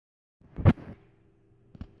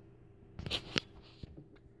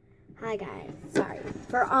Hi guys, sorry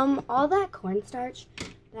for all that cornstarch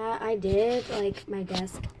that I did. Like, my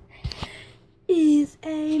desk is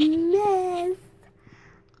a mess.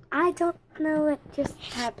 I don't know what just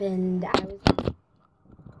happened.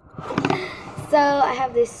 So I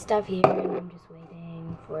have this stuff here and I'm just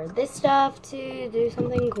waiting for this stuff to do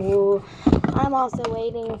something cool. I'm also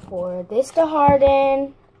waiting for this to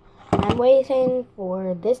harden. I'm waiting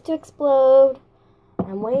for this to explode.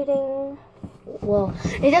 I'm waiting. Well,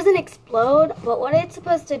 it doesn't explode, but what it's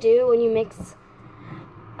supposed to do when you mix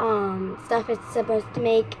stuff, it's supposed to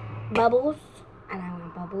make bubbles. And I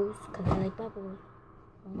want bubbles because I like bubbles.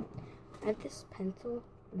 I have this pencil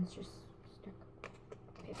and it's just stuck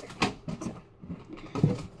paper. So,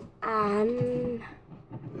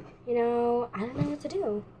 you know, I don't know what to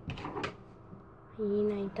do. I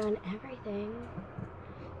mean, I've done everything.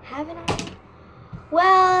 Haven't I?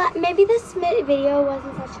 Well, maybe this video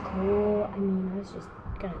wasn't such cool. I mean, I was just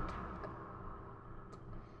gonna talk.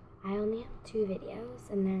 I only have 2 videos,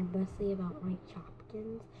 and they're mostly about my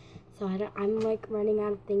Chopkins. So I'm like running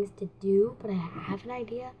out of things to do, but I have an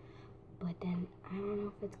idea. But then I don't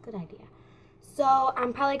know if it's a good idea. So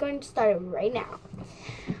I'm probably going to start it right now,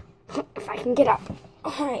 if I can get up.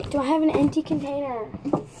 All right. Do I have an empty container?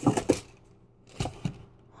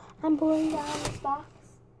 I'm pulling down this box.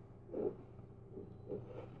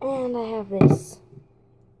 And I have this.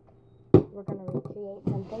 We're going to recreate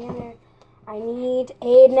something in there. I need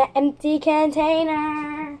an empty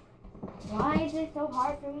container. Why is it so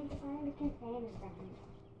hard for me to find a container?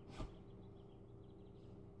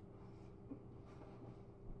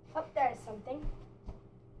 Oh, there's something.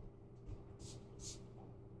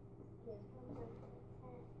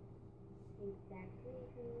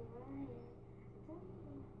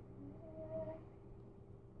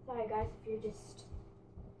 Sorry guys, if you're just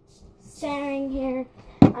staring here.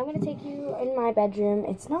 I'm going to take you in my bedroom.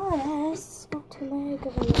 It's not a mess. Not too big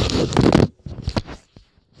of a mess.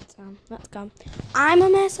 So, let's go. I'm a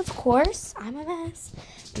mess, of course. I'm a mess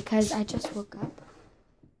because I just woke up.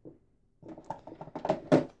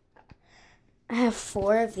 I have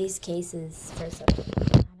 4 of these cases for some reason.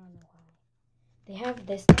 I don't know why. They have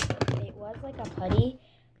this. It was like a putty,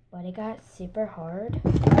 but it got super hard.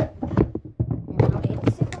 And now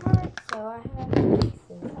it's super hard, so I have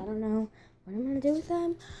cases. I don't know what I'm going to do with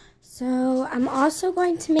them. So I'm also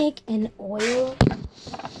going to make a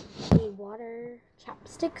water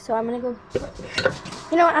chapstick. So I'm going to go,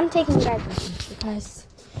 you know what, I'm taking you guys with me because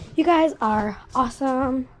you guys are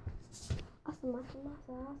awesome. Awesome, awesome,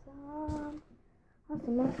 awesome, awesome.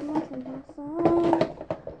 Awesome, awesome, awesome, awesome.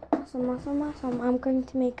 Awesome, awesome, awesome. I'm going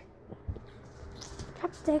to make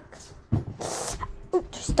chapstick. Ooh,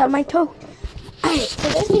 just stubbed my toe. Alright, so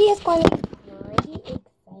this video is going to be pretty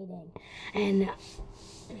exciting. And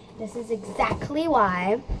this is exactly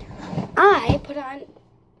why I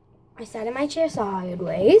sat in my chair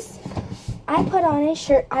sideways. I put on a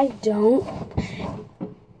shirt I don't,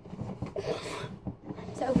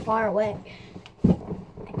 so far away,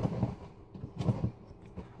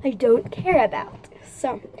 I don't care about.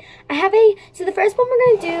 So so the first one we're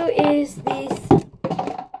going to do is this,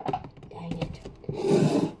 dang it,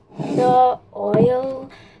 the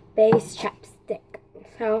oil-based chapstick.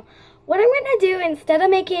 So what I'm going to do, instead of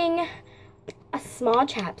making a small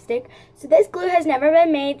chapstick, so this glue has never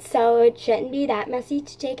been made, so it shouldn't be that messy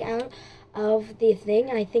to take out of the thing.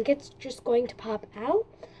 I think it's just going to pop out.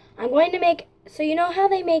 I'm going to make, so you know how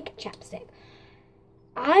they make chapstick.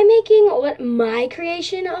 I'm making my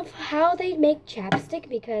creation of how they make chapstick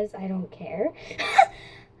because I don't care.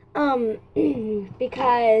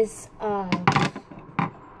 Because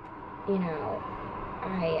you know,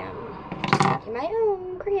 I am making my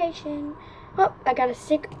own creation. Oh, I got a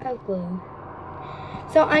stick of glue.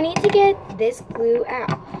 So I need to get this glue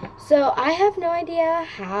out. So I have no idea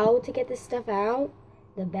how to get this stuff out.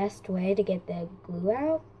 The best way to get the glue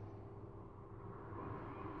out.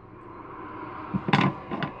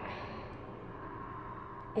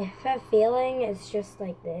 If I'm feeling it's just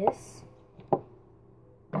like this,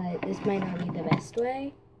 but this might not be the best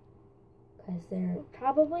way, because there's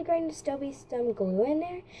probably going to still be some glue in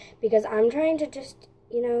there, because I'm trying to just,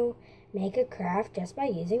 you know, make a craft just by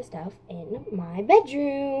using stuff in my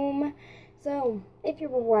bedroom. So, if you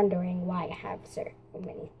were wondering why I have so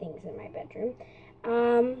many things in my bedroom,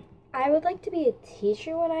 I would like to be a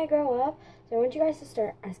teacher when I grow up, so I want you guys to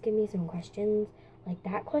start asking me some questions, like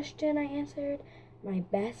that question I answered. My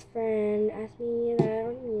best friend asked me that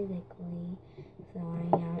on Musical.ly, so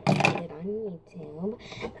I did it on YouTube.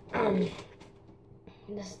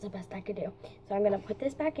 This is the best I could do. So I'm going to put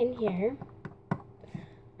this back in here.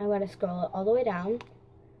 I'm going to scroll it all the way down.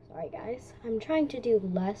 Sorry guys, I'm trying to do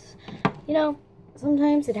less. You know,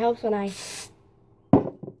 sometimes it helps when I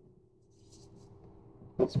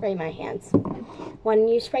spray my hands. When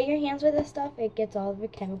you spray your hands with this stuff, it gets all the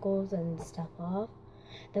chemicals and stuff off.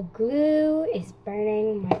 The glue is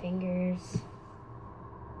burning my fingers.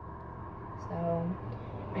 So,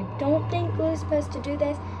 I don't think glue is supposed to do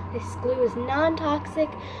this. This glue is non-toxic,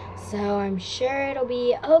 so I'm sure it'll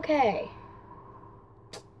be okay.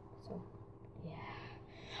 So, yeah.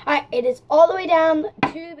 Alright, it is all the way down. The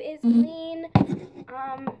tube is clean.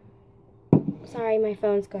 Sorry, my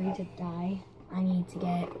phone's going to die. I need to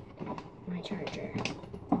get my charger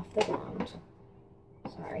off the ground.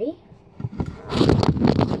 Sorry.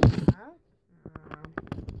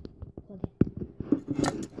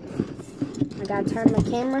 I gotta turn my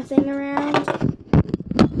camera thing around.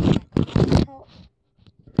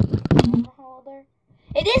 Camera holder.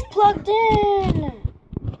 It is plugged in!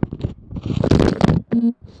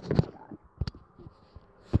 Oh God.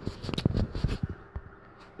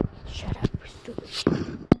 Shut up, stupid.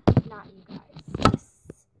 Not you guys.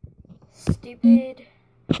 This stupid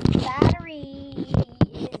battery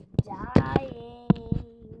is dying.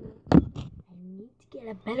 I need to get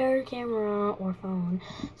a better camera or phone,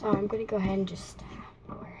 so I'm gonna go ahead and just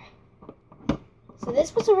pour. So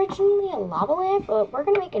this was originally a lava lamp, but we're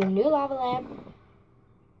gonna make a new lava lamp.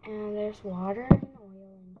 And there's water and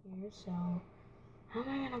oil in here, so how am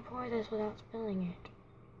I gonna pour this without spilling it?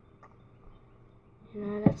 You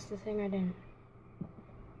know, that's the thing I didn't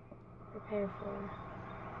prepare for.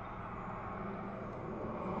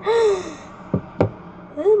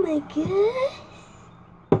 Oh my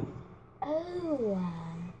god! Oh,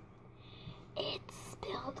 it's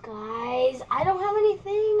spilled, guys. I don't have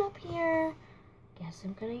anything up here. Guess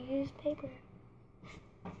I'm gonna use paper.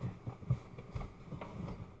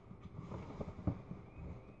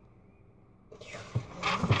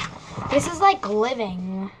 This is like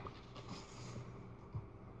living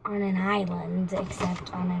on an island,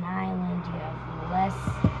 except on an island you have less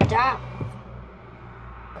stuff.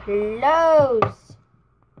 Close.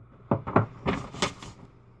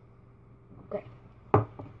 Okay.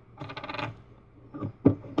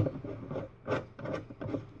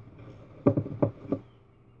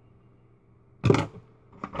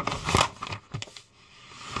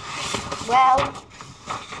 Well,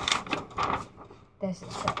 this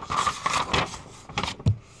is good.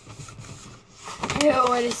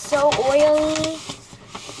 Ew, it is so oily.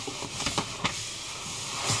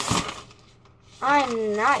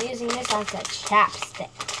 I'm not using this as a chapstick.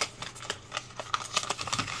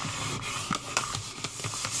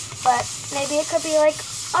 But maybe it could be like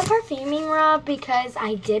a perfuming rub because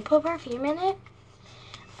I did put perfume in it.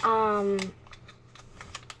 I'm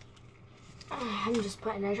just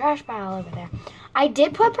putting a trash pile over there. I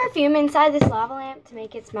did put perfume inside this lava lamp to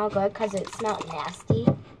make it smell good because it smelled nasty.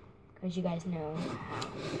 Because you guys know how.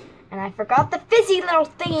 And I forgot the fizzy little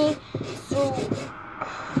thingy. So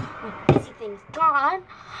my fizzy thing's gone.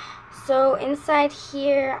 So inside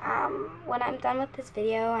here, when I'm done with this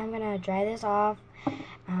video, I'm going to dry this off.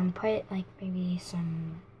 Put like maybe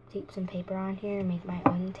tape some paper on here and make my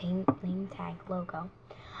own name tag logo.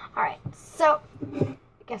 Alright, so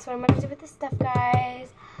guess what I'm going to do with this stuff,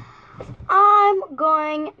 guys? I'm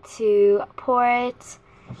going to pour it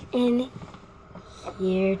in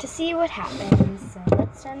here to see what happens. So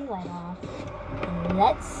let's turn the light off and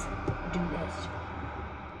let's do this.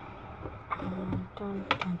 Don't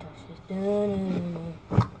touch this. Can't touch this.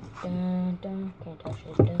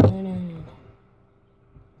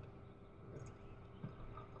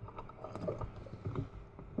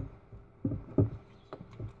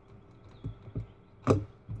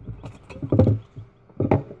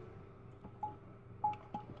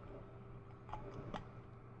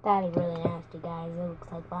 That is really nasty, guys. It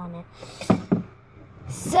looks like vomit.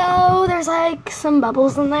 So, there's like some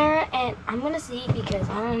bubbles in there, and I'm gonna see because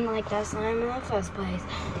I didn't like that slime in the first place.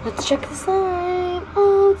 Let's check the slime.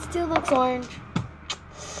 Oh, it still looks orange.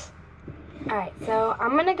 Alright, so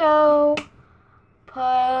I'm gonna go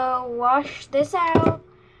wash this out,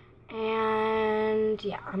 and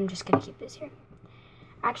yeah, I'm just gonna keep this here.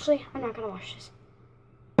 Actually, I'm not gonna wash this.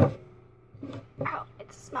 Ow,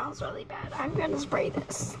 it smells really bad. I'm gonna spray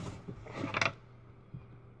this.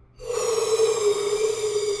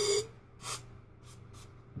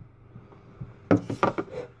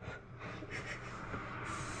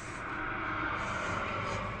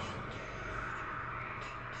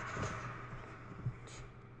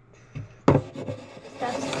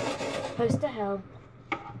 That's supposed to help.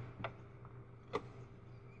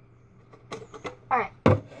 Alright,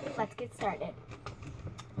 let's get started.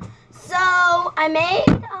 So I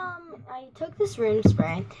I took this room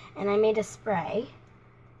spray and I made a spray.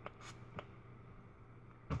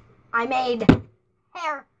 I made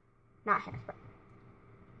not hairspray.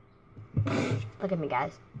 Look at me,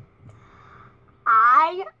 guys.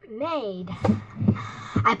 I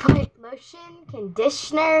put lotion,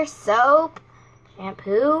 conditioner, soap,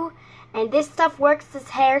 shampoo, and this stuff works as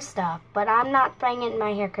hair stuff, but I'm not spraying it in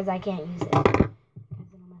my hair because I can't use it because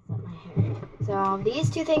it'll mess up my hair. So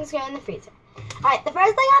these two things go in the freezer. Alright, the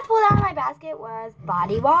first thing I pulled out of my basket was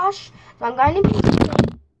body wash. So I'm going to be using